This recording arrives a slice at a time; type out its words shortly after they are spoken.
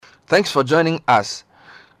Thanks for joining us.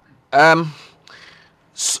 Um,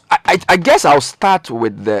 I guess I'll start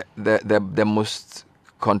with the most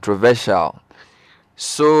controversial.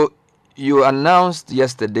 So, you announced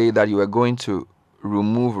yesterday that you were going to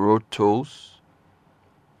remove road tolls,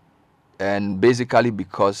 and basically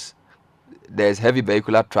because there's heavy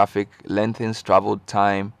vehicular traffic, lengthens travel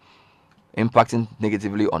time, impacting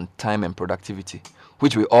negatively on time and productivity,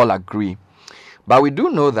 which we all agree. But we do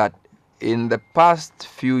know that in the past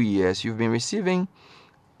few years, you've been receiving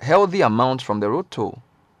healthy amounts from the road toll.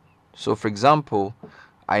 So, for example,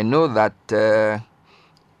 I know that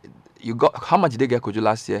you got, how much did they get Koju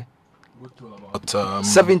last year? About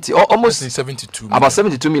 70, or almost 72 about million.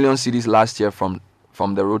 72 million cedis last year from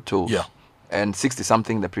the road tolls. Yeah. And 60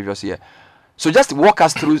 something the previous year. So just walk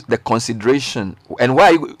us through the consideration, and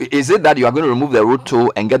why is it that you are going to remove the road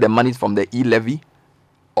toll and get the money from the e-levy,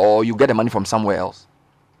 or you get the money from somewhere else?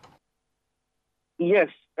 Yes.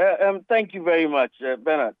 Thank you very much,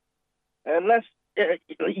 Bernard. Let's.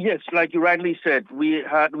 Yes, like you rightly said, we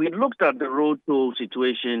looked at the road toll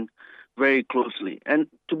situation very closely, and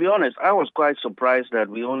to be honest, I was quite surprised that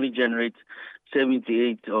we only generate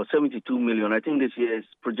 78 or 72 million. I think this year is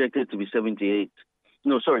projected to be 78.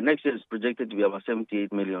 No, sorry, next year is projected to be about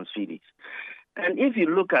 78 million cedis. And if you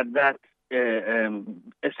look at that,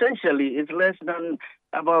 essentially, it's less than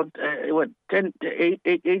about 8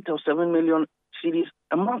 or 7 million cedis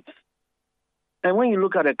a month. And when you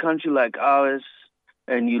look at a country like ours,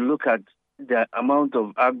 and you look at the amount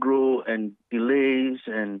of agro and delays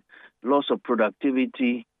and loss of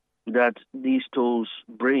productivity that these tolls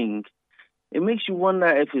bring, it makes you wonder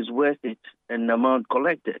if it's worth it and the amount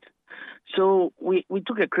collected. So we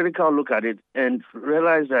took a critical look at it and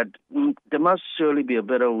realized that there must surely be a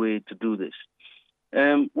better way to do this.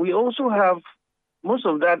 We also have most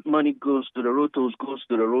of that money goes to the road tolls, goes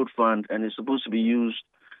to the road fund, and is supposed to be used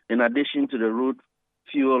in addition to the road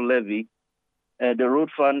fuel levy, the road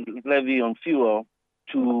fund levy on fuel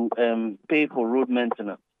to pay for road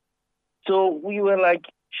maintenance. So we were like,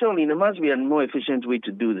 surely there must be a more efficient way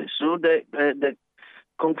to do this. So the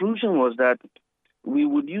conclusion was that we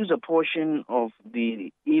would use a portion of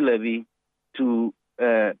the e-levy to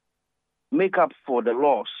make up for the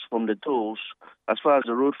loss from the tolls as far as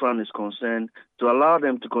the road fund is concerned, to allow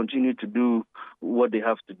them to continue to do what they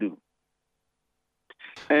have to do.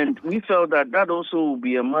 And we felt that that also would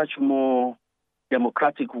be a much more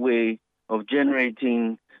democratic way of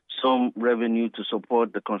generating some revenue to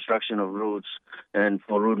support the construction of roads and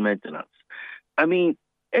for road maintenance. I mean,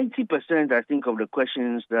 80%, I think, of the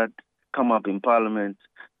questions that come up in Parliament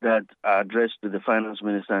that are addressed to the finance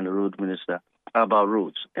minister and the road minister are about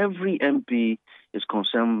roads. Every MP is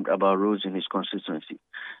concerned about roads in his constituency.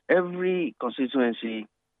 Every constituency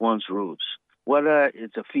wants roads, whether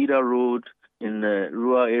it's a feeder road in the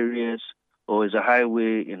rural areas or it's a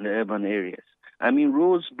highway in the urban areas. I mean,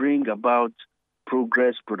 roads bring about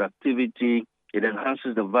progress, productivity. It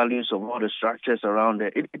enhances the values of all the structures around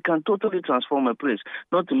it. It can totally transform a place,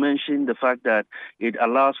 not to mention the fact that it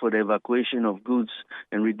allows for the evacuation of goods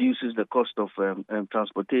and reduces the cost of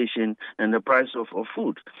transportation and the price of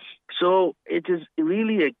food. So it is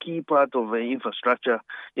really a key part of infrastructure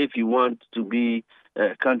if you want to be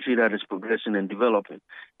a country that is progressing and developing.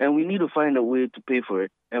 And we need to find a way to pay for it.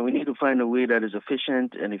 And we need to find a way that is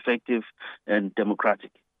efficient and effective and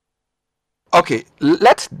democratic. Okay,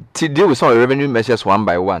 let's deal with some of the revenue measures one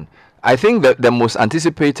by one. I think that the most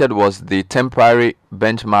anticipated was the temporary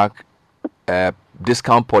benchmark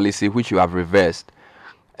discount policy, which you have reversed.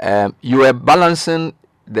 You were balancing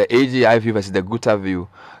the AGI view versus the Guta view.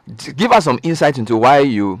 Give us some insight into why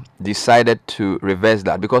you decided to reverse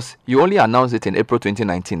that, because you only announced it in April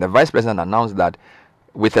 2019. The vice president announced that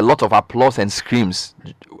with a lot of applause and screams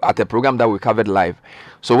at a program that we covered live.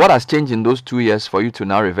 So what has changed in those 2 years for you to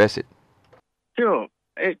now reverse it? Sure.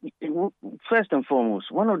 First and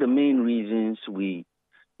foremost, one of the main reasons we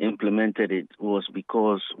implemented it was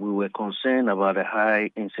because we were concerned about a high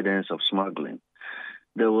incidence of smuggling.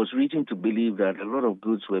 There was reason to believe that a lot of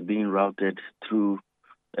goods were being routed through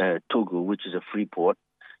Togo, which is a free port,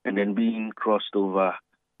 and then being crossed over,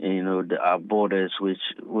 our borders,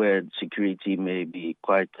 where security may be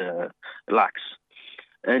quite lax.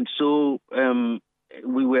 And so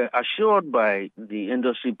we were assured by the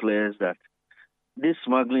industry players that this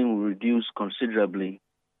smuggling will reduce considerably,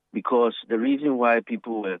 because the reason why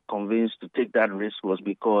people were convinced to take that risk was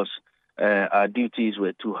because our duties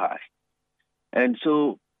were too high. And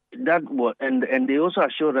so that was, and they also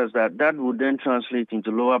assured us that that would then translate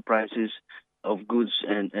into lower prices of goods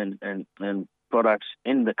and products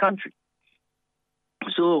in the country.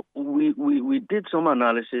 So we did some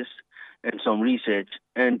analysis, and some research,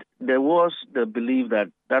 and there was the belief that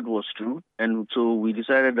that was true, and so we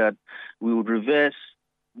decided that we would reverse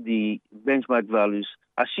the benchmark values,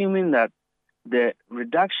 assuming that the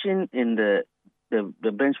reduction in the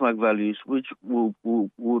benchmark values, which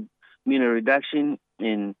would mean a reduction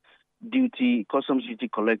in duty, customs duty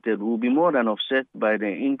collected, will be more than offset by the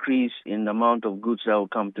increase in the amount of goods that will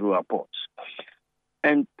come through our ports.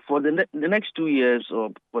 And for the next 2 years, or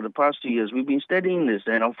for the past 2 years, we've been studying this,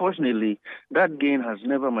 and unfortunately, that gain has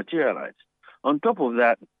never materialized. On top of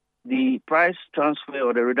that, the price transfer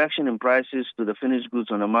or the reduction in prices to the finished goods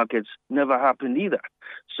on the markets never happened either.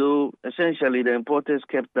 So essentially, the importers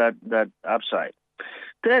kept that upside.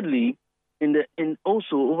 Thirdly,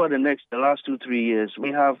 also over the last 2-3 years,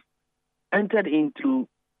 we have entered into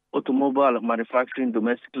automobile manufacturing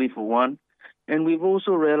domestically for one, and we've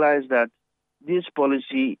also realized that this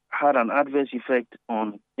policy had an adverse effect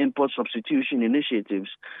on import substitution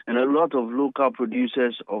initiatives, and a lot of local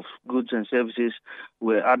producers of goods and services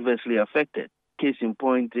were adversely affected. Case in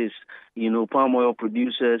point is, palm oil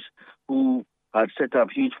producers who had set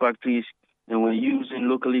up huge factories and were using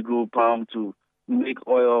locally grown palm to make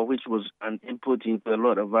oil, which was an input into a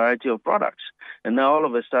variety of products. And now all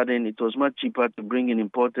of a sudden, it was much cheaper to bring in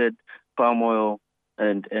imported palm oil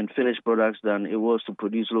and finished products than it was to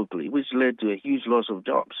produce locally, which led to a huge loss of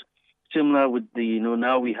jobs. Similar with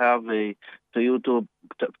now we have a Toyota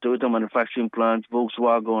manufacturing plant,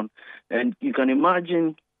 Volkswagen, and you can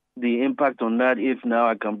imagine the impact on that if now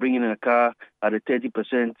I can bring in a car at a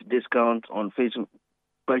 30% discount on face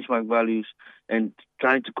benchmark values and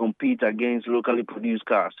trying to compete against locally produced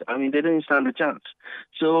cars. I mean, they didn't stand a chance.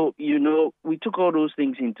 So, we took all those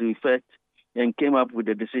things into effect and came up with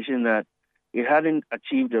the decision that it hadn't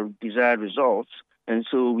achieved the desired results, and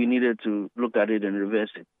so we needed to look at it and reverse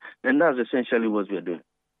it. And that's essentially what we're doing.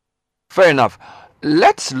 Fair enough.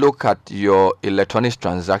 Let's look at your electronic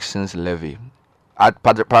transactions levy. At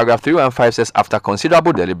paragraph 315 says, after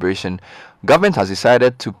considerable deliberation, government has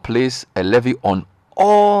decided to place a levy on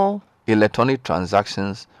all electronic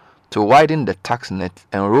transactions to widen the tax net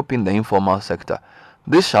and rope in the informal sector.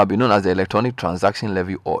 This shall be known as the electronic transaction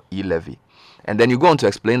levy, or e-levy. And then you go on to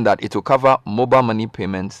explain that it will cover mobile money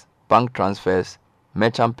payments, bank transfers,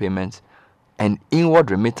 merchant payments, and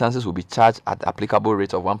inward remittances will be charged at the applicable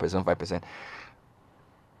rate of 1.75%.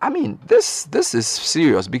 I mean, this is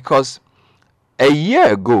serious, because a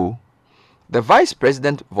year ago, the vice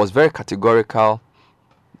president was very categorical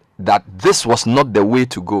that this was not the way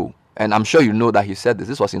to go. And I'm sure you know that he said this.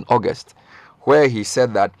 This was in August, where he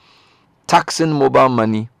said that taxing mobile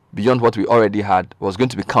money beyond what we already had was going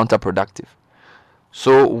to be counterproductive.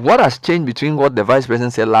 So what has changed between what the vice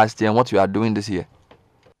president said last year and what you are doing this year?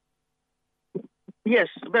 Yes,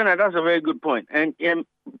 Bernard, that's a very good point.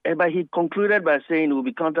 But he concluded by saying it will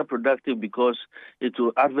be counterproductive because it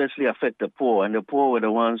will adversely affect the poor, and the poor were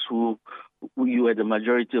the ones who you were the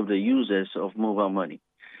majority of the users of mobile money.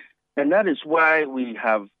 And that is why we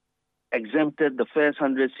have exempted the first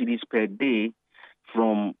 100 cedis per day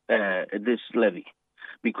from this levy,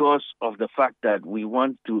 because of the fact that we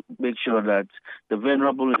want to make sure that the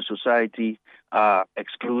vulnerable in society are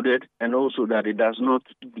excluded, and also that it does not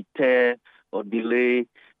deter or delay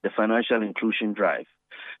the financial inclusion drive.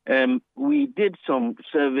 We did some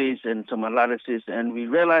surveys and some analysis, and we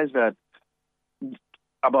realized that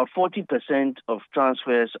about 40% of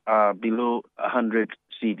transfers are below 100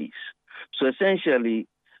 cedis. So essentially,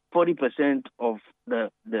 40% of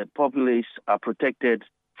the populace are protected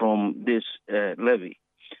from this levy.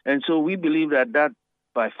 And so we believe that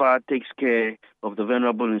by far takes care of the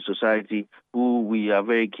vulnerable in society, who we are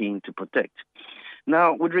very keen to protect.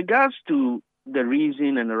 Now, with regards to the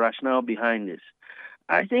reason and the rationale behind this,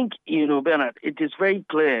 I think, Bernard, it is very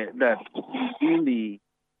clear that we really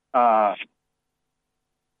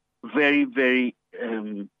very, very,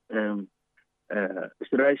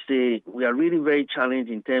 should I say, we are really very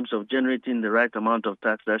challenged in terms of generating the right amount of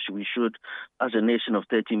tax that we should as a nation of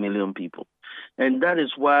 30 million people. And that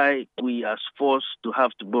is why we are forced to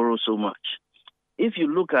have to borrow so much. If you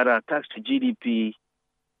look at our tax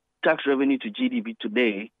revenue to GDP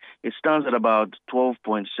today, it stands at about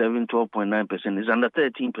 12.7, 12.9%. It's under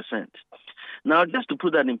 13%. Now, just to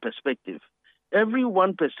put that in perspective, every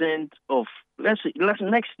 1% of, let's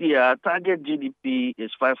next year, our target GDP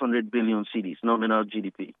is 500 billion cedis, nominal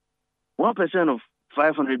GDP. 1% of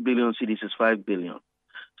 500 billion cedis is 5 billion.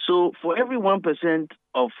 So for every 1%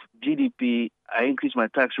 of GDP, I increase my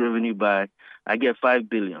tax revenue by, I get 5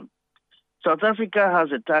 billion. South Africa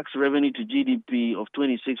has a tax revenue to GDP of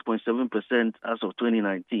 26.7% as of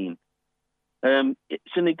 2019.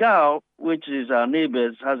 Senegal, which is our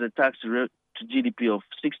neighbors, has a tax to to GDP of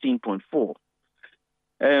 16.4.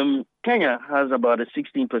 Kenya has about a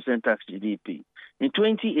 16% tax to GDP. In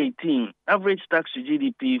 2018, average tax to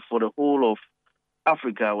GDP for the whole of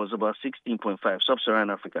Africa was about 16.5,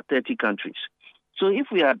 sub-Saharan Africa, 30 countries. So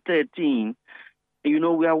if we are 13,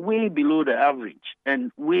 we are way below the average,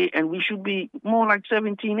 and we should be more like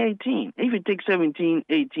 17, 18. If you take 17,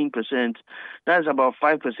 18%, that's about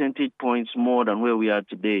 5 percentage points more than where we are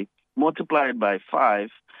today, multiplied by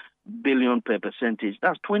 5 billion per percentage.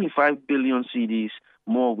 That's 25 billion cedis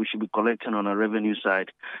more we should be collecting on our revenue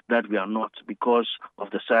side that we are not, because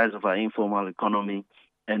of the size of our informal economy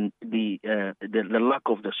and the lack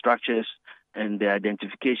of the structures and the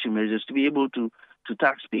identification measures to be able to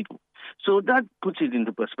tax people. So that puts it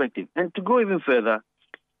into perspective. And to go even further,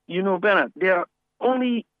 Bernard, there are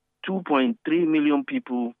only 2.3 million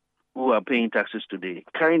people who are paying taxes today,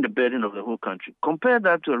 carrying the burden of the whole country. Compare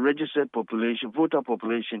that to a registered population, voter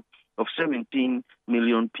population of 17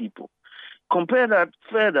 million people. Compare that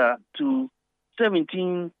further to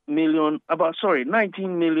 19 million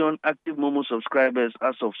active Momo subscribers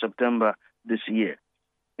as of September this year.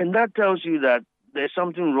 And that tells you that there's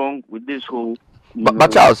something wrong with this whole...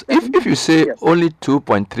 But Charles, if you say only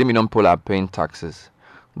 2.3 million people are paying taxes,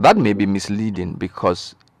 that may be misleading,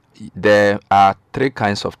 because there are 3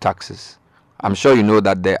 kinds of taxes. I'm sure you know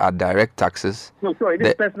that there are direct taxes. No, sorry, this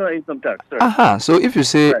is personal income tax. Sorry. So if you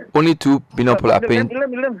say only 2 million people are paying... Let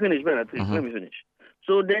me finish, Bernard, please. Let me finish.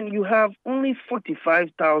 So then you have only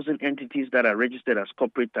 45,000 entities that are registered as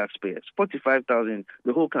corporate taxpayers. 45,000,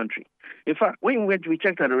 the whole country. In fact, when we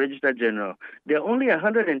checked at the Register General, there are only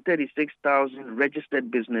 136,000 registered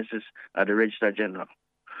businesses at the Register General.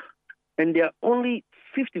 And there are only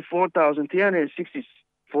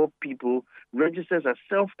 54,364 people registered as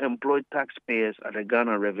self-employed taxpayers at the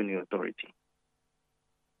Ghana Revenue Authority.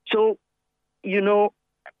 So,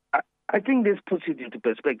 I think this puts it into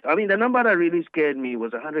perspective. I mean, the number that really scared me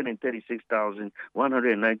was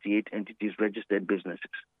 136,198 entities, registered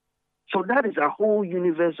businesses. So that is a whole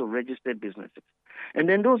universe of registered businesses. And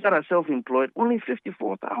then those that are self-employed, only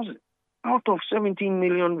 54,000 out of 17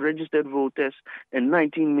 million registered voters and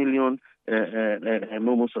 19 million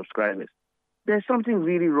Momo subscribers. There's something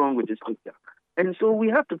really wrong with this picture. And so we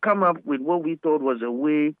have to come up with what we thought was a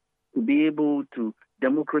way to be able to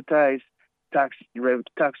democratize tax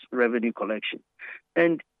revenue collection.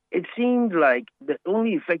 And it seemed like the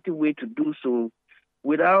only effective way to do so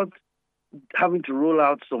without having to roll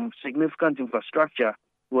out some significant infrastructure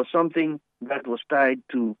was something that was tied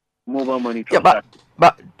to mobile money transactions.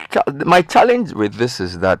 But my challenge with this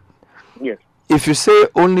is that yes, if you say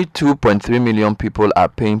only 2.3 million people are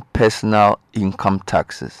paying personal income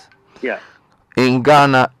taxes, in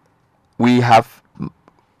Ghana, we have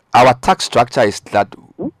our tax structure is that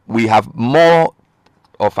we have more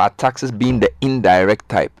of our taxes being the indirect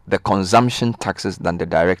type, the consumption taxes, than the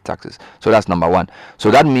direct taxes. So that's number one.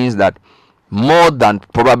 So that means that more than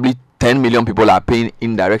probably 10 million people are paying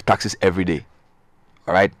indirect taxes every day.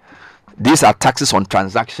 All right. These are taxes on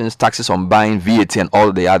transactions, taxes on buying, VAT, and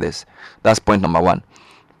all the others. That's point number one.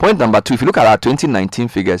 Point number two, if you look at our 2019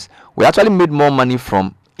 figures, we actually made more money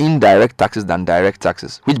from indirect taxes than direct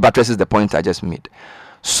taxes, which buttresses the point I just made.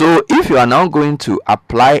 So if you are now going to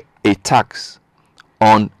apply a tax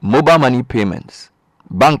on mobile money payments,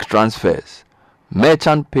 bank transfers,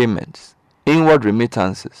 merchant payments, inward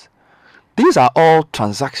remittances, these are all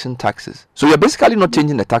transaction taxes. So you're basically not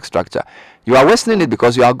changing the tax structure. You are worsening it,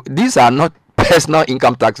 because these are not personal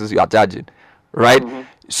income taxes you are charging, right?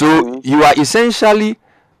 So you are essentially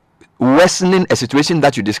worsening a situation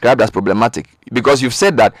that you described as problematic, because you've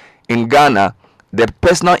said that in Ghana the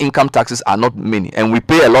personal income taxes are not many, and we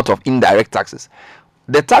pay a lot of indirect taxes.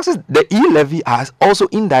 The taxes, the e-levy, are also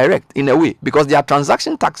indirect in a way, because they are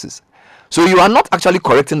transaction taxes. So you are not actually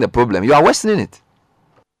correcting the problem, you are worsening it.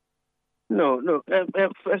 No.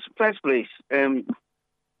 First place,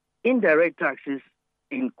 indirect taxes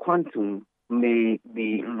in quantum may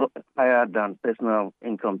be higher than personal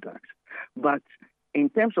income tax, but in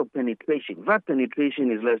terms of penetration, VAT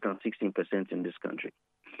penetration is less than 16% in this country.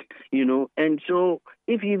 And so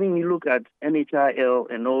if even you look at NHIL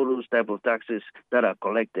and all those type of taxes that are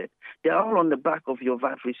collected, they're all on the back of your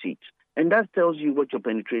VAT receipts. And that tells you what your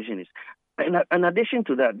penetration is. And in addition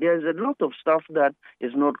to that, there's a lot of stuff that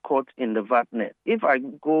is not caught in the VAT net. If I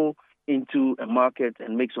go into a market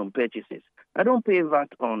and make some purchases, I don't pay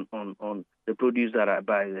VAT on the produce that I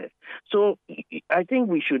buy there. So I think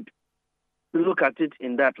we should look at it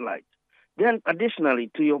in that light. Then, additionally,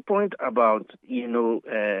 to your point about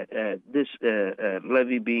this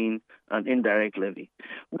levy being an indirect levy,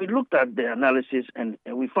 we looked at the analysis and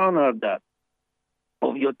we found out that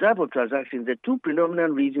of your type of transactions, the two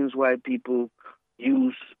predominant reasons why people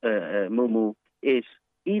use Momo is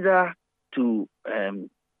either to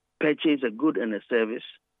purchase a good and a service,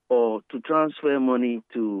 or to transfer money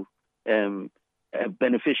to a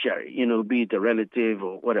beneficiary, be it a relative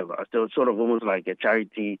or whatever. So it's sort of almost like a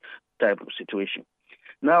charity type of situation.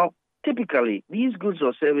 Now, typically, these goods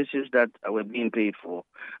or services that were being paid for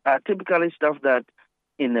are typically stuff that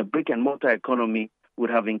in a brick and mortar economy would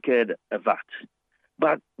have incurred a VAT.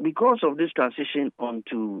 But because of this transition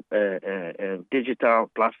onto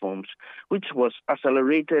digital platforms, which was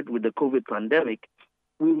accelerated with the COVID pandemic,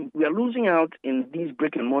 we are losing out in these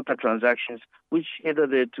brick and mortar transactions, which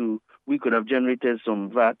hitherto we could have generated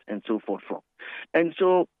some VAT and so forth from. And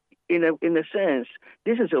so, in a sense,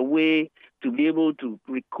 this is a way to be able to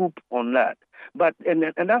recoup on that. But and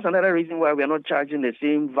that's another reason why we are not charging the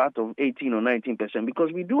same VAT of 18 or 19%,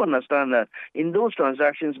 because we do understand that in those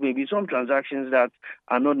transactions, maybe some transactions that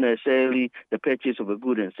are not necessarily the purchase of a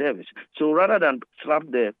good and service. So rather than slap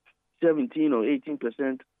the 17 or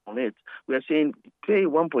 18% on it, we are saying pay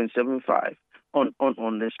 1.75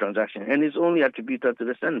 on this transaction, and it's only attributed to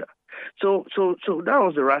the sender. So that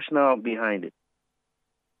was the rationale behind it.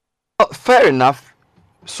 Fair enough.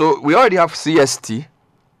 So we already have CST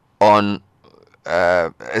on.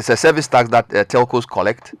 It's a service tax that telcos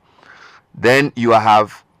collect. Then you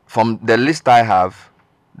have, from the list I have,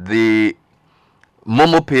 the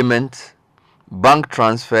Momo payment, bank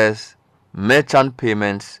transfers, merchant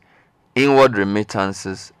payments, inward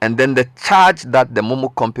remittances, and then the charge that the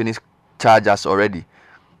Momo companies charge us already,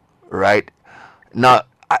 right? Now,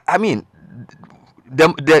 I mean,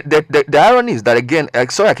 the irony is that, again,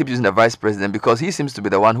 sorry I keep using the vice president, because he seems to be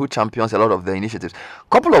the one who champions a lot of the initiatives. A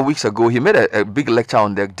couple of weeks ago, he made a big lecture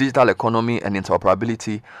on the digital economy and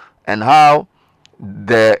interoperability, and how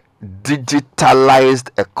the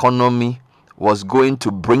digitalized economy was going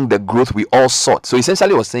to bring the growth we all sought. So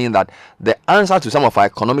essentially was saying that the answer to some of our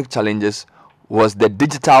economic challenges was the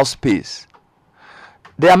digital space.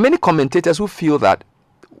 There are many commentators who feel that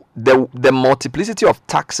the multiplicity of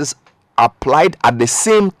taxes applied at the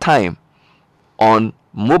same time on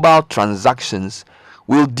mobile transactions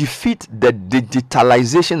will defeat the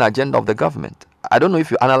digitalization agenda of the government. I don't know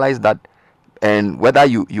if you analyze that, and whether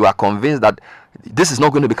you are convinced that this is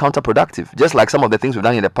not going to be counterproductive, just like some of the things we've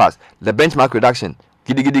done in the past. The benchmark reduction,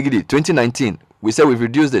 giddy giddy giddy, 2019, we said we've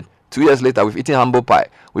reduced it. 2 years later, we've eaten humble pie.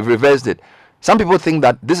 We've reversed it. Some people think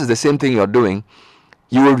that this is the same thing you're doing.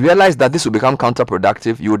 You will realize that this will become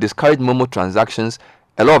counterproductive. You will discourage Momo transactions.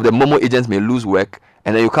 A lot of the Momo agents may lose work,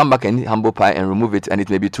 and then you come back and eat humble pie and remove it, and it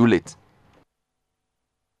may be too late.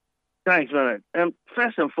 Thanks, Bernard.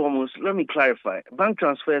 First and foremost, let me clarify. Bank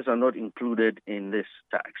transfers are not included in this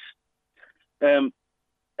tax.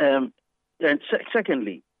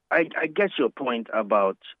 Secondly, I get your point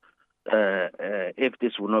about if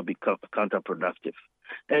this will not be counterproductive.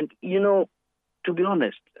 And, to be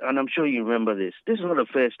honest, and I'm sure you remember this is not the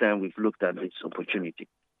first time we've looked at this opportunity.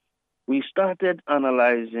 We started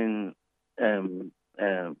analyzing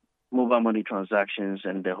mobile money transactions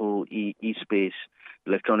and the whole e-space,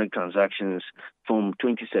 electronic transactions, from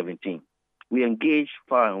 2017. We engaged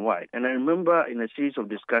far and wide. And I remember in a series of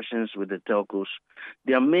discussions with the telcos,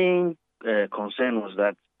 their main concern was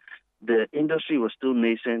that the industry was still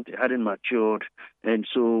nascent, it hadn't matured, and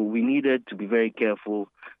so we needed to be very careful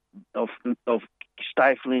of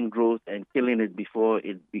stifling growth and killing it before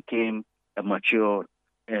it became a mature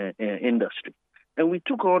industry. And we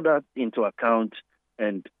took all that into account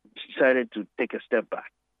and decided to take a step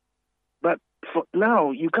back. But for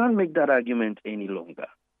now, you can't make that argument any longer.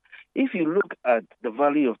 If you look at the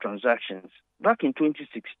value of transactions, back in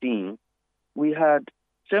 2016, we had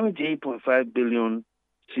 78.5 billion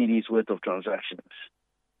cedis worth of transactions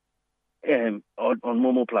on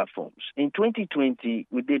Momo platforms. In 2020,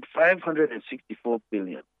 we did 564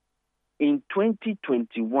 billion. In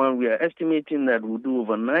 2021, we are estimating that we'll do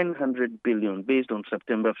over 900 billion based on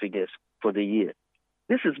September figures for the year.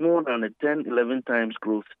 This is more than a 10, 11 times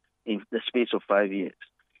growth in the space of 5 years.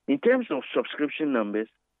 In terms of subscription numbers,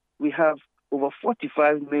 we have over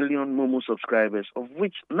 45 million Momo subscribers, of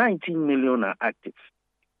which 19 million are active.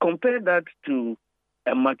 Compare that to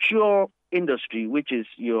a mature industry, which is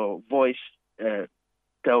your voice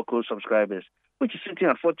telco subscribers, which is sitting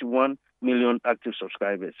at 41 million active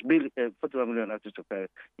subscribers, 41 million active subscribers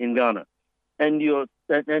in Ghana. And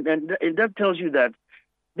that tells you that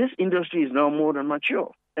this industry is now more than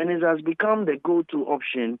mature, and it has become the go-to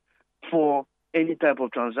option for any type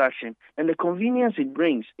of transaction. And the convenience it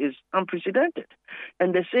brings is unprecedented.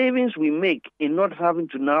 And the savings we make in not having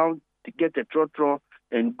to now get a trotro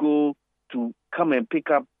and go to come and pick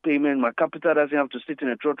up payment. My capita doesn't have to sit in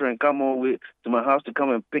a trotter and come all the way to my house to come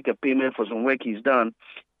and pick a payment for some work he's done.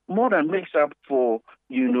 More than makes up for,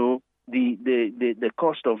 the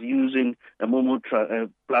cost of using a Momo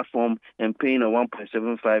platform and paying a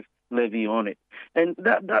 1.75 levy on it. And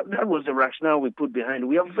that was the rationale we put behind it.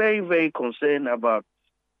 We are very, very concerned about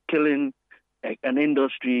killing an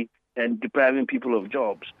industry and depriving people of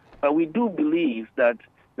jobs. But we do believe that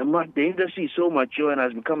the industry is so mature and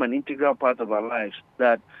has become an integral part of our lives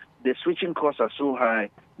that the switching costs are so high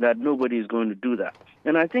that nobody is going to do that.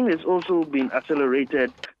 And I think it's also been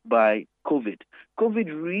accelerated by COVID.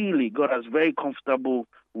 COVID really got us very comfortable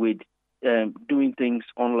with doing things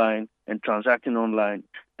online and transacting online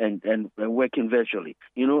and working virtually.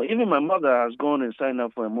 Even my mother has gone and signed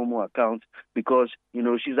up for a Momo account because,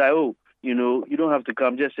 she's like, you don't have to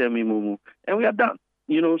come, just send me Momo. And we are done.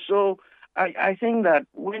 So I think that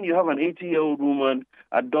when you have an 80-year-old woman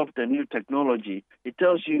adopt a new technology, it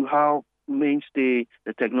tells you how mainstay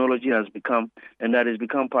the technology has become, and that has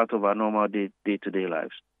become part of our normal day-to-day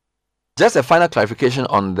lives. Just a final clarification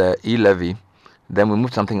on the e-levy, then we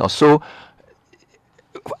move to something else. So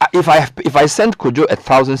if I send Kojo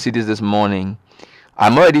 1,000 cedis this morning,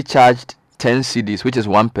 I'm already charged 10 cedis, which is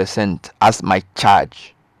 1% as my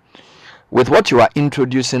charge. With what you are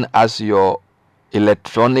introducing as your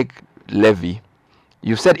electronic levy,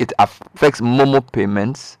 you said it affects Momo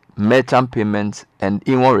payments, merchant payments, and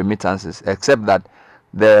inward remittances, except that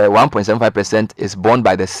the 1.75% is borne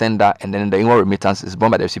by the sender, and then the inward remittance is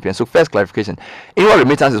borne by the recipient. So first clarification, inward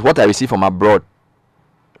remittance is what I receive from abroad,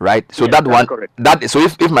 right? So yes, that one, correct. so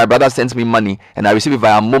if my brother sends me money and I receive it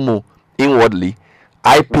via Momo inwardly,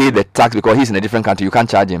 I pay the tax because he's in a different country. You can't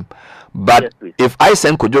charge him. But yes, if I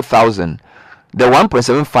send Kojo 1,000, the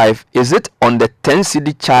 1.75, is it on the 10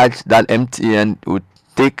 CD charge that MTN would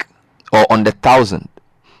take, or on the 1,000?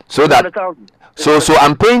 So that 1,000. So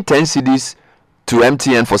I'm paying 10 CDs to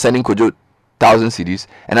MTN for sending Kojo 1,000 CDs,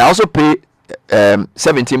 and I also pay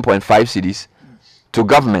 17.5 CDs to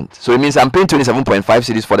government. So it means I'm paying 27.5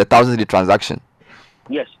 CDs for the 1,000 CD transaction.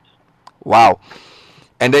 Yes. Wow.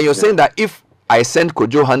 And then you're saying that if I send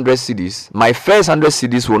Kojo 100 CDs, my first 100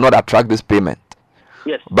 CDs will not attract this payment.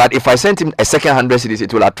 Yes. But if I send him a second 100 CDs,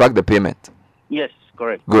 it will attract the payment. Yes,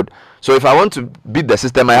 correct. Good. So if I want to beat the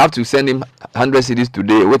system, I have to send him 100 CDs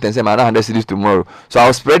today, wait and send him another 100 CDs tomorrow. So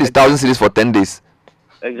I'll spread his 1,000 CDs for 10 days.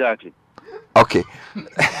 Exactly. Okay.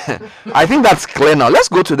 I think that's clear now. Let's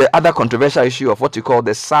go to the other controversial issue of what you call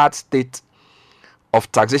the sad state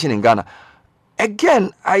of taxation in Ghana.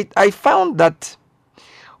 Again, I found that,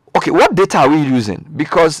 okay, what data are we using?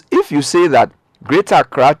 Because if you say that Greater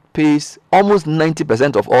Accra pays almost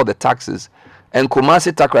 90% of all the taxes, and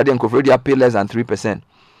Kumasi, Takoradi, and Koforidua pay less than 3%.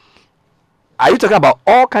 Are you talking about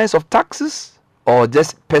all kinds of taxes or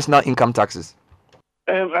just personal income taxes?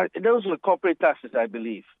 Those were corporate taxes, I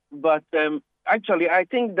believe. But actually, I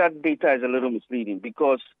think that data is a little misleading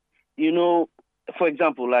because, for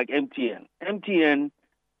example, like MTN. MTN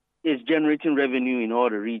is generating revenue in all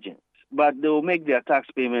the regions, but they will make their tax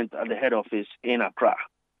payment at the head office in Accra.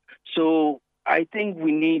 So I think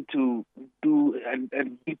we need to do a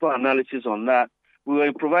deeper analysis on that. We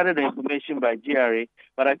were provided the information by GRA,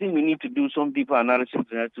 but I think we need to do some deeper analysis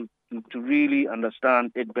there to really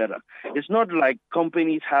understand it better. It's not like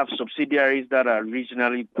companies have subsidiaries that are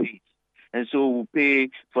regionally based, and so we'll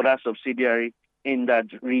pay for that subsidiary in that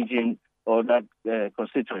region or that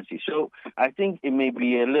constituency. So I think it may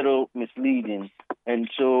be a little misleading, and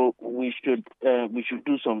so we should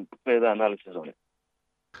do some further analysis on it.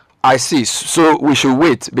 I see. So we should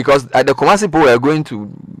wait because at the Kumasi people were going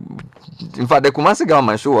to. In fact, the Kumasi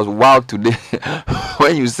government show was wild today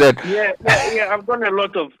when you said. Yeah. I've done a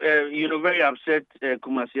lot of very upset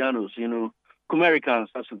Kumasianos, Kumericans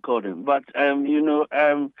as we call them. But I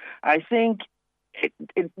think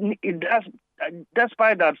it does.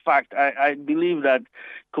 Despite that fact, I believe that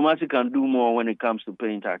Kumasi can do more when it comes to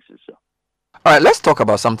paying taxes. So. All right, let's talk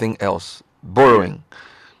about something else. Borrowing.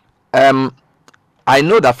 I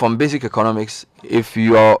know that from basic economics, if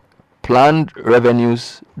your planned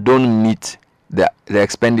revenues don't meet the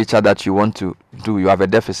expenditure that you want to do, you have a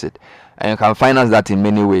deficit, and you can finance that in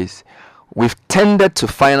many ways. We've tended to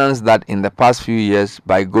finance that in the past few years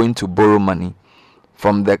by going to borrow money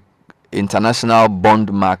from the international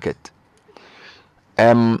bond market.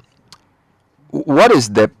 What is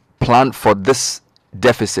the plan for this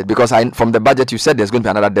deficit? Because from the budget, you said there's going to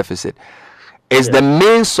be another deficit. Is the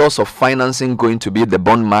main source of financing going to be the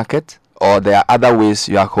bond market, or there are other ways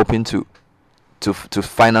you are hoping to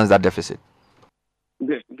finance that deficit?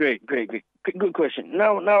 Great. Good question.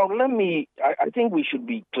 Now, I think we should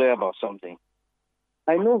be clear about something.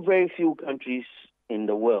 I know very few countries in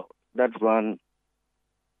the world that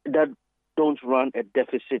don't run a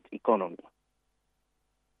deficit economy.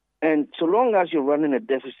 And so long as you're running a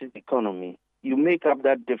deficit economy, you make up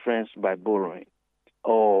that difference by borrowing,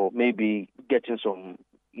 or maybe getting some.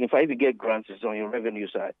 In fact, if you get grants, it's on your revenue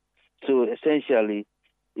side. So essentially,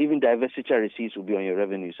 even divestiture receipts will be on your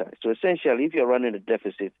revenue side. So essentially, if you're running a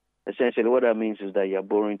deficit, essentially what that means is that you're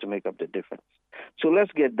borrowing to make up the difference. So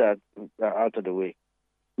let's get that out of the way.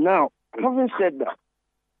 Now, having said that,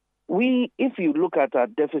 if you look at our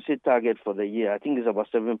deficit target for the year, I think it's about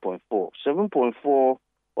 7.4. 7.4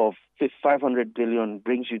 of 500 billion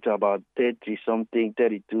brings you to about 30-something,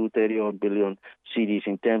 32, 30-odd billion cedis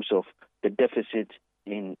in terms of the deficit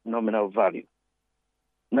in nominal value.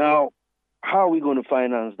 Now, how are we going to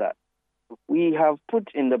finance that? We have put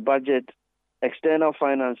in the budget external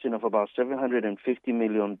financing of about $750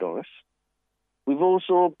 million. We've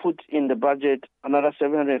also put in the budget another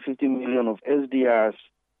 $750 million of SDRs,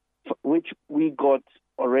 which we got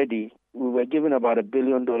already. We were given about $1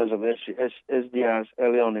 billion of SDRs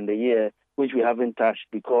early on in the year, which we haven't touched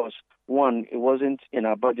because, one, it wasn't in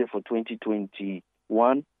our budget for 2021,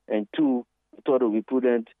 and two, we thought it would be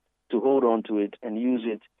prudent to hold on to it and use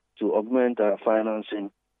it to augment our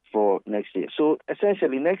financing for next year. So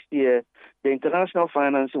essentially, next year, the international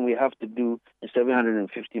financing we have to do is $750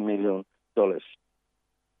 million.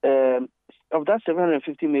 Of that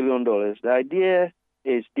 $750 million, the idea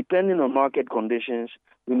is, depending on market conditions,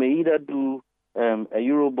 we may either do a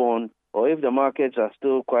Eurobond, or if the markets are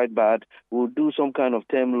still quite bad, we'll do some kind of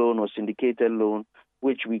term loan or syndicated loan,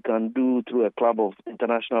 which we can do through a club of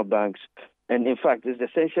international banks. And in fact, it's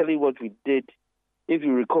essentially what we did. If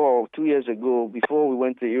you recall, 2 years ago, before we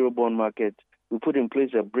went to the Eurobond market, we put in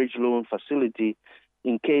place a bridge loan facility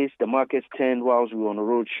in case the markets turned whilst we were on a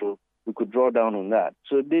roadshow. We could draw down on that.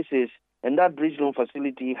 So and that bridge loan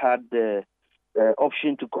facility had the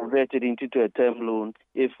option to convert it into a term loan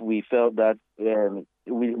if we felt that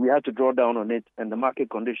we had to draw down on it and the market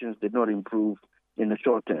conditions did not improve in the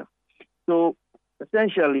short term. So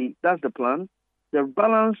essentially, that's the plan. The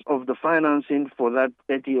balance of the financing for that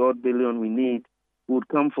 30-odd billion we need would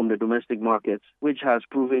come from the domestic markets, which has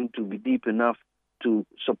proven to be deep enough to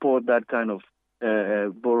support that kind of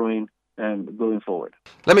borrowing going forward.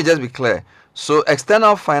 Let me just be clear. So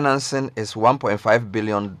external financing is 1.5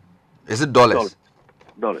 billion. Is it dollars?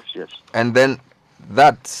 Dollars, yes. And then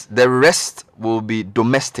the rest will be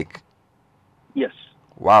domestic. Yes.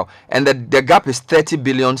 Wow. And the gap is 30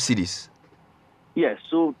 billion cedis. Yes.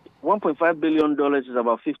 So $1.5 billion is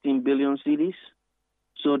about 15 billion cedis.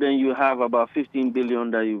 So then you have about 15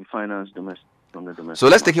 billion that you finance from the domestic. So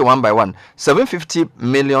let's take it one by one. $750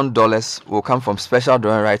 million will come from special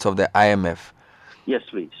drawing rights of the IMF. Yes,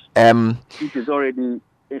 please. It is already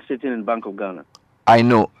sitting in Bank of Ghana. I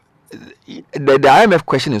know. The IMF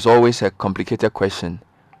question is always a complicated question,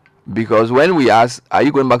 because when we ask, are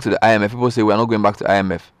you going back to the IMF, people say we are not going back to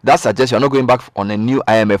IMF. That suggests you are not going back on a new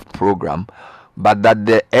IMF program, but that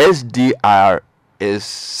the SDR is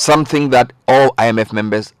something that all IMF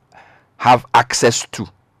members have access to.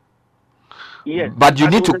 Yes, but you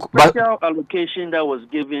need to. Special allocation that was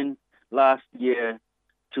given last year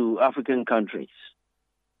to African countries,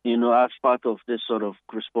 as part of this sort of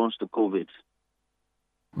response to COVID.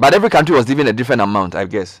 But every country was given a different amount, I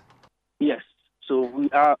guess. Yes. So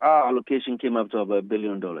our allocation came up to about $1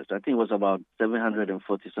 billion. I think it was about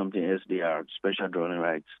 740 something SDR, special drawing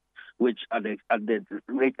rights, which at the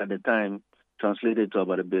rate at the time translated to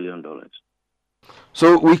about $1 billion.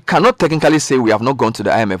 So we cannot technically say we have not gone to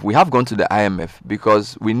the IMF. We have gone to the IMF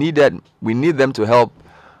because we need them to help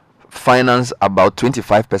finance about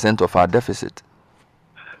 25% of our deficit.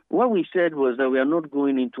 What we said was that we are not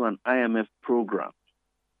going into an IMF program.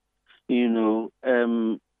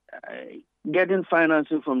 Getting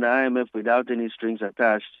financing from the IMF without any strings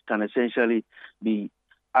attached can essentially be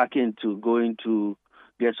akin to going to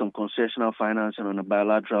get some concessional financing on a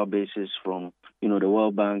bilateral basis from, the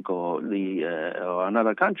World Bank or or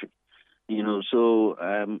another country. So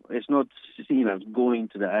it's not seen as going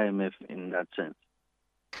to the IMF in that sense.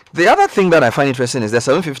 The other thing that I find interesting is the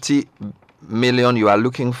 750 million you are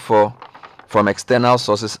looking for from external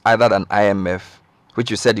sources other than IMF, which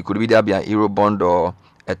you said it could either be an Eurobond or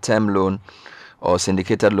a term loan or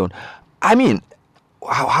syndicated loan. I mean,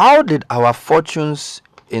 how did our fortunes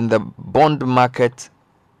in the bond market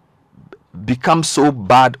become so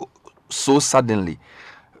bad so suddenly?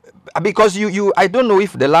 Because I don't know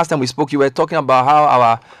if the last time we spoke you were talking about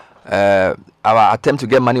how our attempt to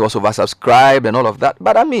get money was oversubscribed and all of that.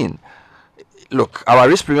 But I mean, look, our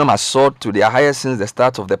risk premium has soared to their highest since the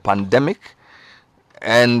start of the pandemic.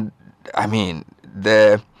 And I mean,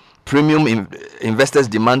 the premium investors'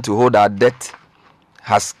 demand to hold our debt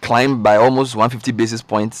has climbed by almost 150 basis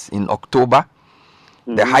points in October,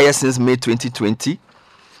 the highest since May 2020.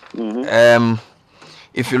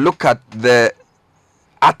 If you look at the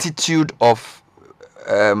attitude of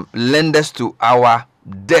lenders to our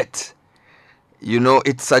debt,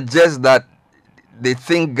 it suggests that they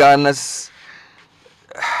think Ghana's,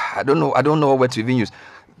 I don't know what word to even use.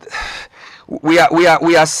 We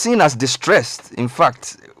are seen as distressed. In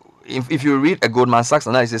fact, if you read a Goldman Sachs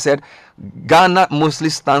analysis, it said Ghana mostly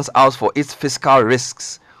stands out for its fiscal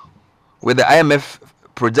risks, with the IMF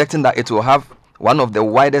projecting that it will have one of the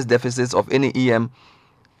widest deficits of any EM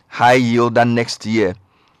high yielder next year,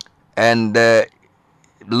 and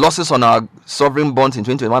losses on our sovereign bonds in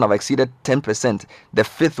 2021 have exceeded 10%, the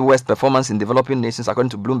fifth worst performance in developing nations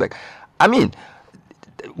according to Bloomberg. I mean,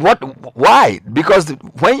 why? Because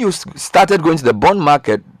when you started going to the bond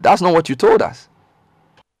market, that's not what you told us.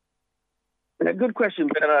 A good question,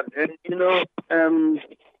 Bernard. And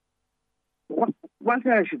one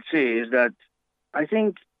thing I should say is that I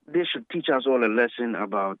think this should teach us all a lesson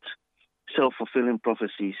about self-fulfilling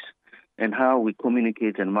prophecies and how we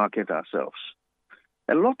communicate and market ourselves.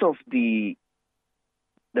 A lot of the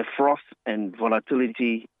froth and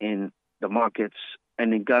volatility in the markets,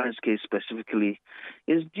 and in Ghana's case specifically,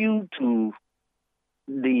 is due to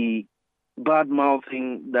the bad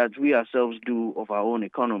mouthing that we ourselves do of our own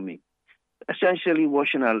economy, essentially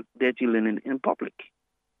washing our dirty linen in public,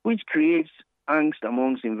 which creates angst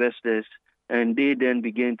amongst investors, and they then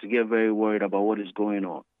begin to get very worried about what is going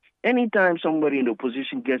on. Anytime somebody in the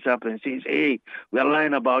opposition gets up and says, hey, we are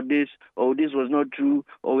lying about this, or this was not true,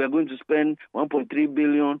 or we are going to spend 1.3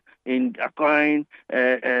 billion in acquiring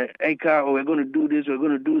acre, or we're going to do this, we're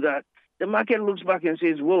going to do that, the market looks back and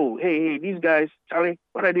says, whoa, hey, these guys, Charlie,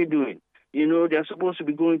 what are they doing? They're supposed to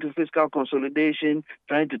be going to fiscal consolidation,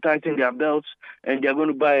 trying to tighten their belts, and they're going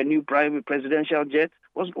to buy a new private presidential jet.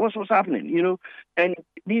 What's happening, And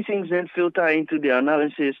these things then filter into the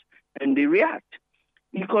analysis, and they react.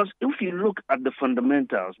 Because if you look at the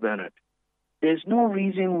fundamentals, Bernard, there's no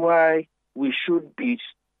reason why we should be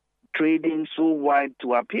trading so wide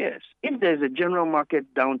to our peers. If there's a general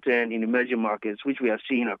market downturn in emerging markets, which we are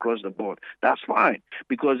seeing across the board, that's fine,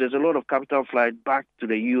 because there's a lot of capital flight back to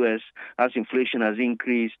the U.S. as inflation has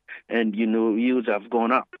increased and, yields have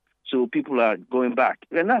gone up. So people are going back,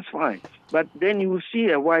 and that's fine. But then you will see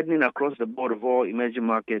a widening across the board of all emerging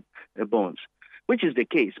market bonds, which is the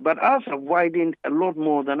case. But ours have widened a lot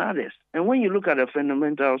more than others. And when you look at the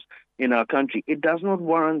fundamentals in our country, it does not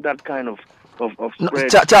warrant that kind of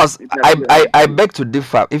spread. No, Charles, I beg to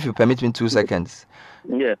differ, if you permit me 2 seconds.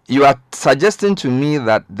 Yeah. You are suggesting to me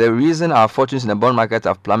that the reason our fortunes in the bond market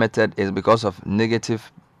have plummeted is because of negative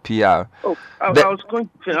PR. Oh,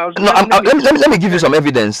 let me give you some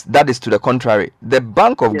evidence that is to the contrary. The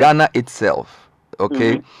Bank of Ghana itself,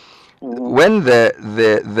 okay, when the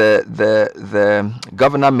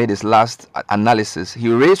governor made his last analysis,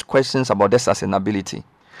 he raised questions about the sustainability.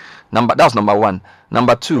 That was number one.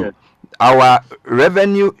 Number two, our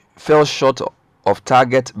revenue fell short of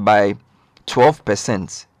target by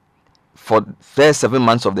 12% for the first 7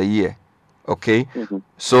 months of the year. Okay,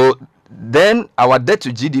 so then our debt to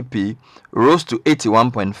GDP rose to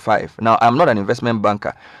 81.5. Now, I'm not an investment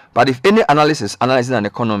banker, but if any analyst is analyzing an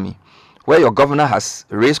economy where your governor has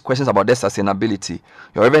raised questions about their sustainability,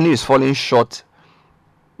 your revenue is falling short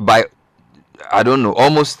by, I don't know,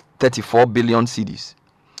 almost 34 billion cedis.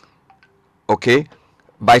 Okay,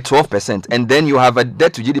 by 12%. And then you have a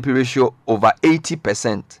debt to GDP ratio over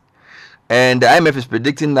 80%. And the IMF is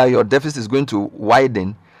predicting that your deficit is going to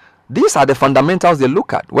widen. These are the fundamentals they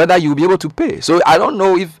look at, whether you'll be able to pay. So I don't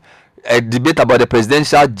know if a debate about the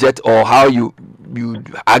presidential jet or how you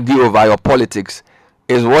argue over your politics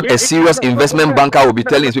is what a serious investment banker will be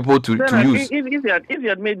telling his people to use. If you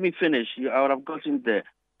had made me finish, I would have gotten there.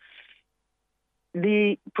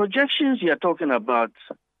 The projections you are talking about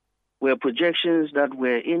were projections that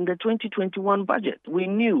were in the 2021 budget. We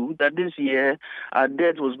knew that this year our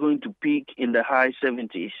debt was going to peak in the high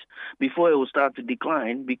 70s before it would start to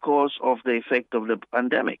decline because of the effect of the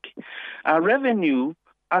pandemic. Our revenue,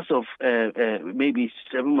 as of maybe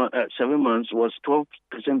 7 months, was 12%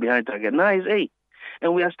 behind target. Now it's 8%.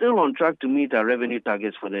 And we are still on track to meet our revenue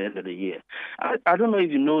targets for the end of the year. I don't know if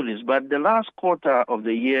you know this, but the last quarter of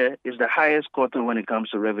the year is the highest quarter when it comes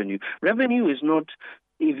to revenue. Revenue is not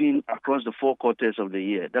even across the 4 quarters of the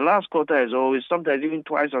year. The last quarter is always sometimes even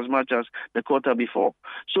twice as much as the quarter before.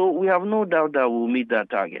 So we have no doubt that we'll meet that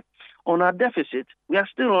target. On our deficit, we are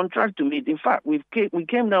still on track to meet. In fact, we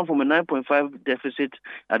came down from a 9.5 deficit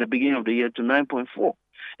at the beginning of the year to 9.4.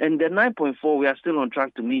 And the 9.4, we are still on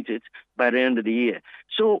track to meet it by the end of the year.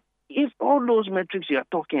 So if all those metrics you are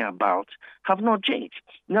talking about have not changed.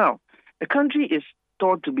 Now, a country is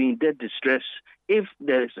thought to be in debt distress if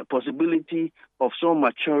there's a possibility of some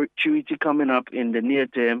maturity coming up in the near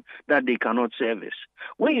term that they cannot service.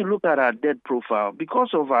 When you look at our debt profile, because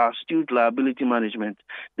of our astute liability management,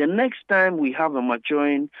 the next time we have a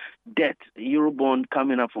maturing debt, Eurobond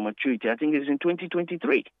coming up for maturity, I think it's in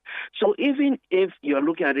 2023. So even if you're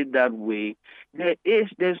looking at it that way,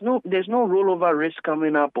 there's no rollover risk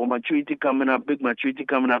coming up or maturity coming up, big maturity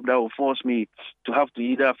coming up that will force me to have to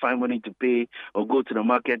either find money to pay or go to the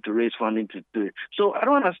market to raise funding to do it. So I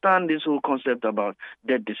don't understand this whole concept about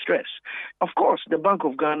debt distress. Of course, the Bank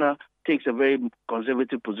of Ghana takes a very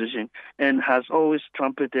conservative position and has always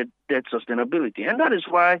trumpeted debt sustainability. And that is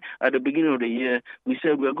why at the beginning of the year, we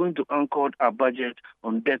said we're going to anchor our budget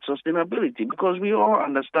on debt sustainability, because we all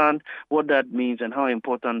understand what that means and how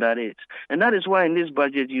important that is. And that is why in this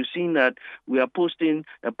budget, you've seen that we are posting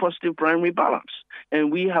a positive primary balance.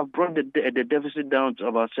 And we have brought the deficit down to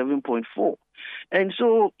about 7.4. And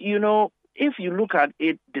so, if you look at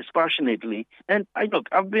it dispassionately, and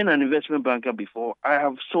I've been an investment banker before. I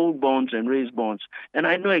have sold bonds and raised bonds, and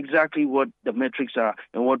I know exactly what the metrics are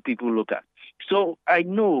and what people look at. So I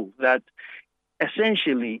know that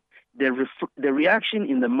essentially the reaction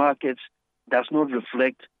in the markets does not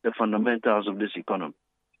reflect the fundamentals of this economy.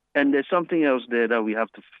 And there's something else there that we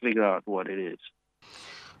have to figure out what it is.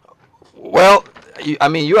 Well,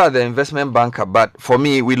 you are the investment banker, but for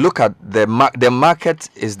me, we look at the market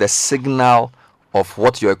is the signal of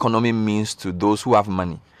what your economy means to those who have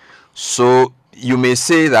money. So you may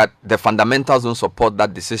say that the fundamentals don't support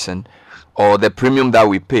that decision, or the premium that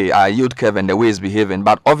we pay, our yield curve and the way it's behaving.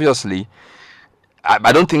 But obviously,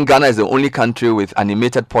 I don't think Ghana is the only country with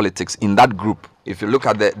animated politics in that group. If you look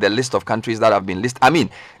at the list of countries that have been listed,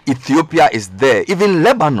 Ethiopia is there, even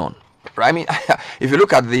Lebanon. Right? If you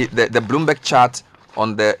look at the Bloomberg chart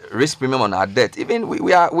on the risk premium on our debt, even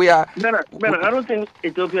we are. Bernard, I don't think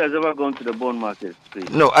Ethiopia has ever gone to the bond market. Please.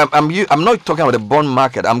 No, I'm not talking about the bond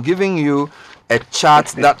market. I'm giving you a chart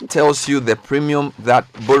that tells you the premium that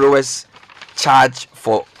borrowers charge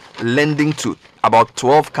for lending to about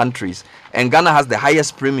 12 countries, and Ghana has the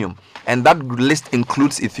highest premium, and that list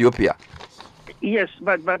includes Ethiopia. Yes,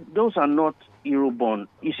 but those are not Eurobond.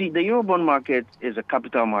 You see, the Eurobond market is a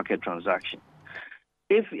capital market transaction.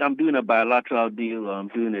 If I'm doing a bilateral deal or I'm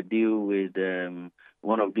doing a deal with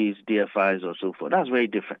one of these DFIs or so forth, that's very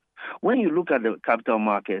different. When you look at the capital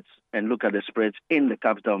markets and look at the spreads in the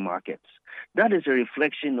capital markets, that is a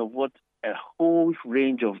reflection of what a whole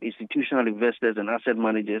range of institutional investors and asset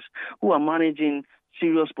managers who are managing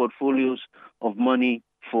serious portfolios of money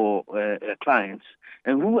for clients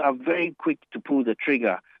and who are very quick to pull the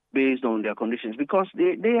trigger based on their conditions, because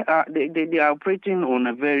they are operating on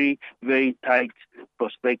a very, very tight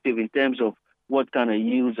perspective in terms of what kind of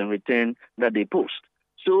yields and return that they post.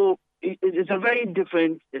 So it's a very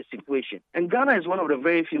different situation. And Ghana is one of the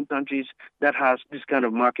very few countries that has this kind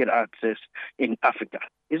of market access in Africa.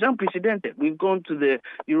 It's unprecedented. We've gone to the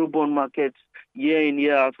Eurobond markets year in,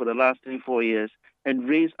 year out for the last 3-4 years and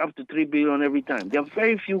raised up to 3 billion every time. There are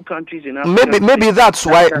very few countries in Africa.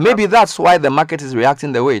 Maybe that's why the market is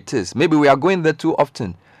reacting the way it is. Maybe we are going there too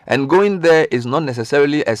often. And going there is not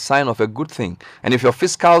necessarily a sign of a good thing. And if your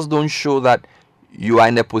fiscals don't show that you are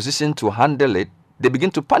in a position to handle it, they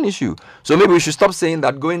begin to punish you. So maybe we should stop saying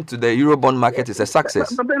that going to the Eurobond market is a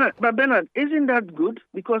success. But Bernard, isn't that good?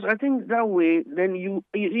 Because I think that way, then you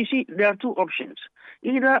see, there are two options.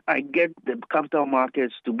 Either I get the capital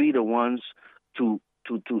markets to be the ones to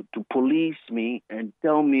police me and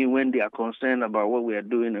tell me when they are concerned about what we are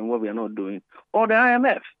doing and what we are not doing, or the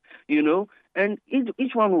IMF, and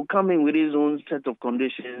each one will come in with his own set of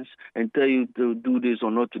conditions and tell you to do this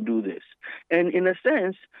or not to do this. And in a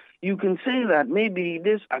sense, you can say that maybe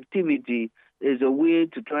this activity is a way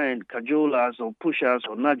to try and cajole us or push us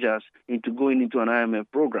or nudge us into going into an IMF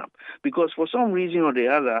program. Because for some reason or the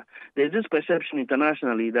other, there's this perception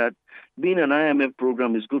internationally that being an IMF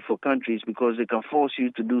program is good for countries because they can force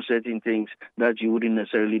you to do certain things that you wouldn't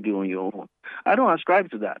necessarily do on your own. I don't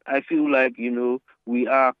ascribe to that. I feel like, we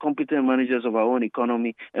are competent managers of our own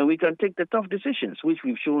economy and we can take the tough decisions, which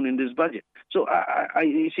we've shown in this budget. So I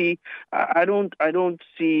don't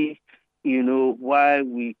see why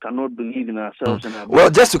we cannot believe in ourselves.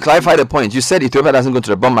 Well, just to clarify the point, you said Ethiopia doesn't go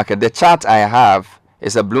to the bond market. The chart I have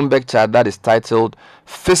is a Bloomberg chart that is titled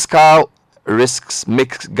Fiscal Risks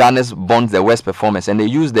Make Ghana's Bonds the Worst Performance, and they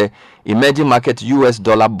use the emerging market US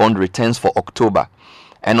dollar bond returns for October.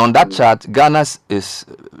 And on that chart, Ghana's is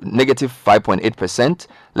negative 5.8%.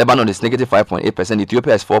 Lebanon is negative 5.8%.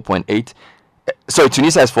 Ethiopia is 4.8. Sorry,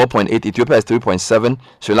 Tunisia is 4.8. Ethiopia is 3.7.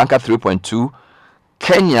 Sri Lanka 3.2.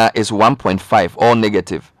 Kenya is 1.5, all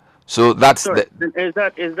negative. So that's Sorry, is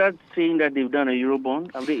that saying that they've done a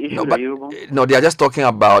Eurobond? Have they issued a Eurobond? no, they are just talking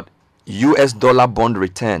about US dollar bond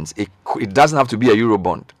returns. It doesn't have to be a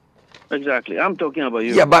Eurobond. Exactly. I'm talking about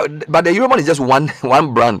Eurobond. Yeah, but the Eurobond is just one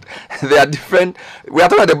brand. They are different. We are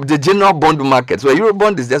talking about the general bond market. So a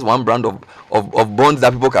Eurobond is just one brand of bonds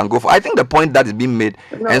that people can go for. I think the point that is being made,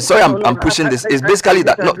 and sorry, I'm pushing this, is basically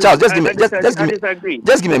that. No, Charles, just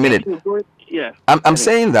give me a minute. Yeah. I'm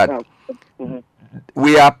saying that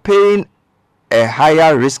we are paying a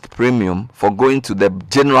higher risk premium for going to the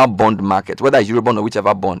general bond market, whether it's Eurobond or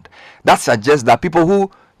whichever bond. That suggests that people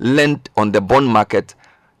who lend on the bond market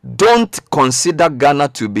don't consider Ghana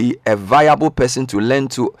to be a viable person to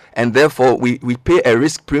lend to, and therefore we pay a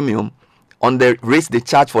risk premium on the rates they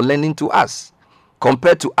charge for lending to us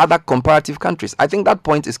compared to other comparative countries. I think that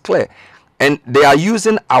point is clear, and they are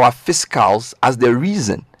using our fiscals as the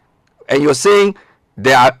reason, and you're saying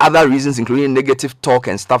there are other reasons including negative talk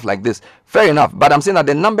and stuff like this. Fair enough, but I'm saying that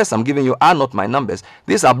the numbers I'm giving you are not my numbers.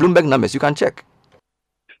 These are Bloomberg numbers. You can check.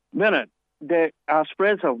 Bernard, our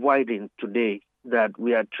spreads have widened today, that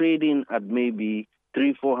we are trading at maybe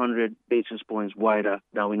 300-400 basis points wider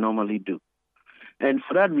than we normally do. And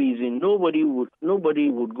for that reason, nobody would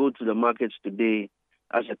go to the markets today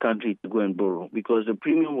as a country to go and borrow, because the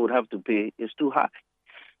premium would have to pay is too high.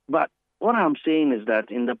 But what I'm saying is that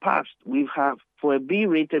in the past, for a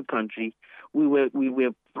B-rated country, we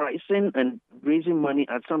were pricing and raising money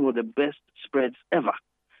at some of the best spreads ever,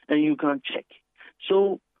 and you can check.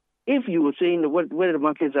 So if you were saying where the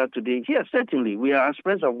markets are today, yes, certainly our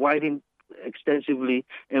spreads are widening extensively,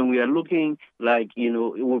 and we are looking like, it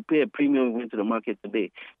will pay a premium into the market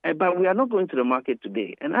today. But we are not going to the market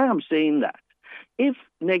today. And I am saying that if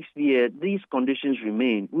next year these conditions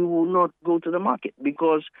remain, we will not go to the market,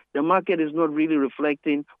 because the market is not really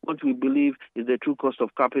reflecting what we believe is the true cost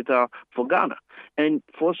of capital for Ghana. And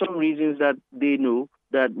for some reasons that they know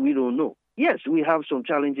that we don't know. Yes, we have some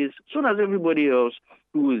challenges, so does everybody else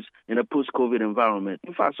who is in a post-COVID environment.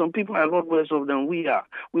 In fact, some people are a lot worse off than we are.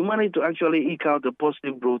 We managed to actually eke out a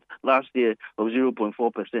positive growth last year of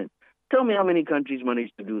 0.4%. Tell me how many countries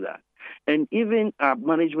managed to do that. And even our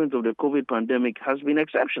management of the COVID pandemic has been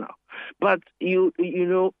exceptional. But,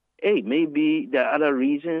 maybe there are other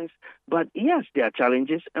reasons, but yes, there are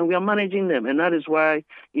challenges, and we are managing them. And that is why,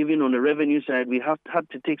 even on the revenue side, we have had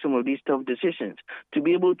to take some of these tough decisions to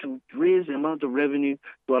be able to raise the amount of revenue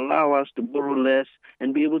to allow us to borrow less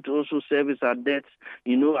and be able to also service our debts.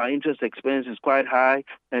 Our interest expense is quite high,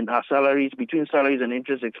 and our salaries, between salaries and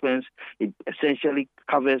interest expense, it essentially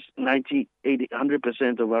covers 90, 80,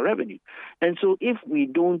 100% of our revenue. And so if we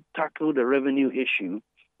don't tackle the revenue issue,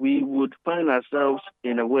 we would find ourselves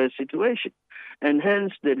in a worse situation. And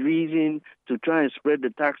hence the reason to try and spread the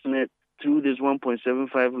tax net through this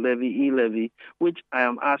 1.75 levy, which I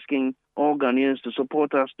am asking all Ghanaians to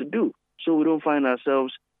support us to do, so we don't find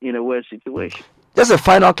ourselves in a worse situation. Just a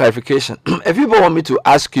final clarification. If people want me to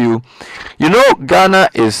ask you, Ghana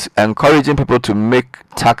is encouraging people to make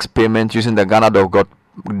tax payments using the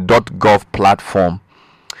Ghana.gov platform.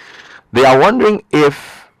 They are wondering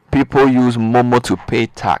if people use Momo to pay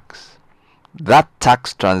tax, that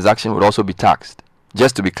tax transaction would also be taxed.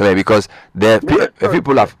 Just to be clear, because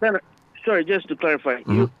people have. Sorry, just to clarify,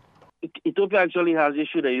 Ethiopia actually has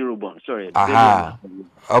issued a Eurobond. Sorry. Aha.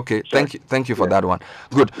 Okay. Sorry. Thank you for that one.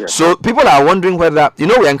 Good. Yeah. So people are wondering whether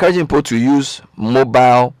we're encouraging people to use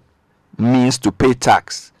mobile means to pay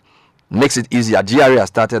tax. Makes it easier. GRA has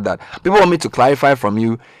started that. People want me to clarify from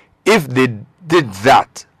you, if they did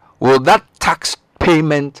that, will that tax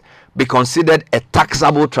payment be considered a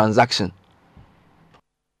taxable transaction?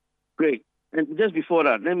 Great. And just before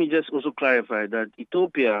that, let me just also clarify that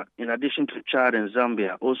Ethiopia, in addition to Chad and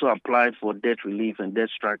Zambia, also applied for debt relief and debt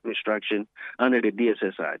restriction under the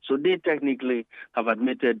DSSI. So they technically have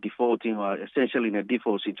admitted defaulting, or essentially in a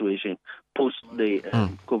default situation post the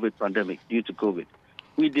COVID pandemic due to COVID.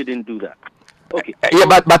 We didn't do that. Okay. Yeah,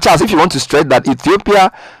 but Charles, if you want to stress that,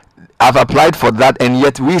 Ethiopia have applied for that, and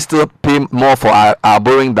yet we still pay more for our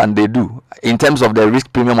borrowing than they do in terms of the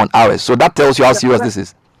risk premium on ours. So that tells you how serious this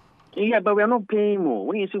is. Yeah, but we are not paying more.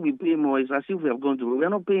 When you say we pay more, it's as if we have gone to. We are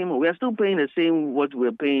not paying more. We are still paying the same what we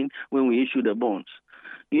were paying when we issued the bonds.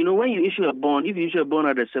 When you issue a bond, if you issue a bond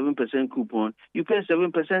at a 7% coupon, you pay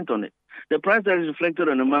 7% on it. The price that is reflected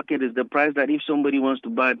on the market is the price that if somebody wants to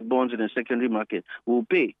buy bonds in a secondary market, will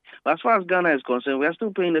pay. But as far as Ghana is concerned, we are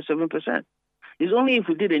still paying the 7%. It's only if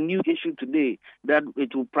we did a new issue today that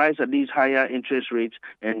it will price at these higher interest rates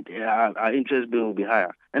and our interest bill will be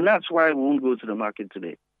higher. And that's why we won't go to the market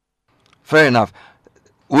today. Fair enough.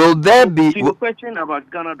 Will there be? To your question about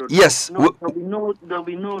Ghana.gov, Yes. no, there'll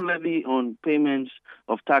be no levy on payments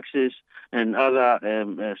of taxes and other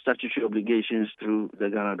statutory obligations through the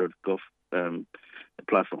Ghana.gov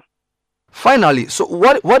platform. Finally, so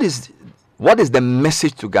what is the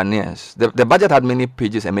message to Ghanaians? The budget had many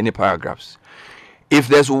pages and many paragraphs. If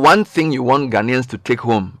there's one thing you want Ghanaians to take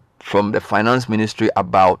home from the finance ministry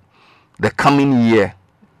about the coming year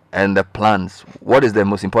and the plans, what is the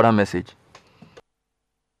most important message?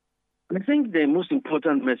 I think the most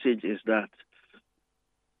important message is that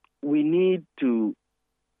we need the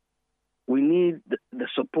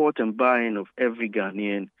support and buy-in of every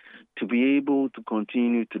Ghanaian to be able to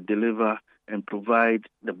continue to deliver and provide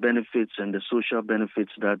the benefits and the social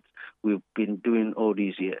benefits that we've been doing all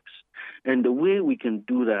these years. And the way we can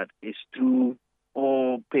do that is through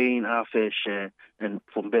all paying our fair share and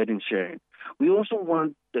from burden sharing. We also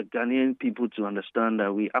want the Ghanaian people to understand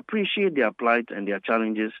that we appreciate their plight and their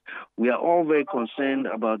challenges. We are all very concerned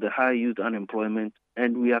about the high youth unemployment,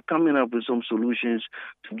 and we are coming up with some solutions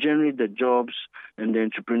to generate the jobs and the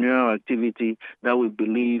entrepreneurial activity that we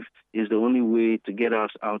believe is the only way to get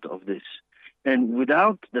us out of this. And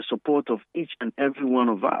without the support of each and every one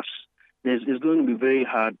of us, it's going to be very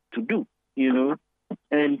hard to do,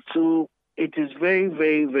 And so it is very,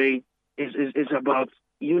 very, very, it's about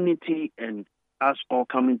unity and us all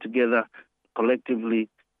coming together collectively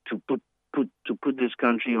to put this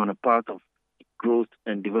country on a path of growth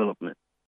and development.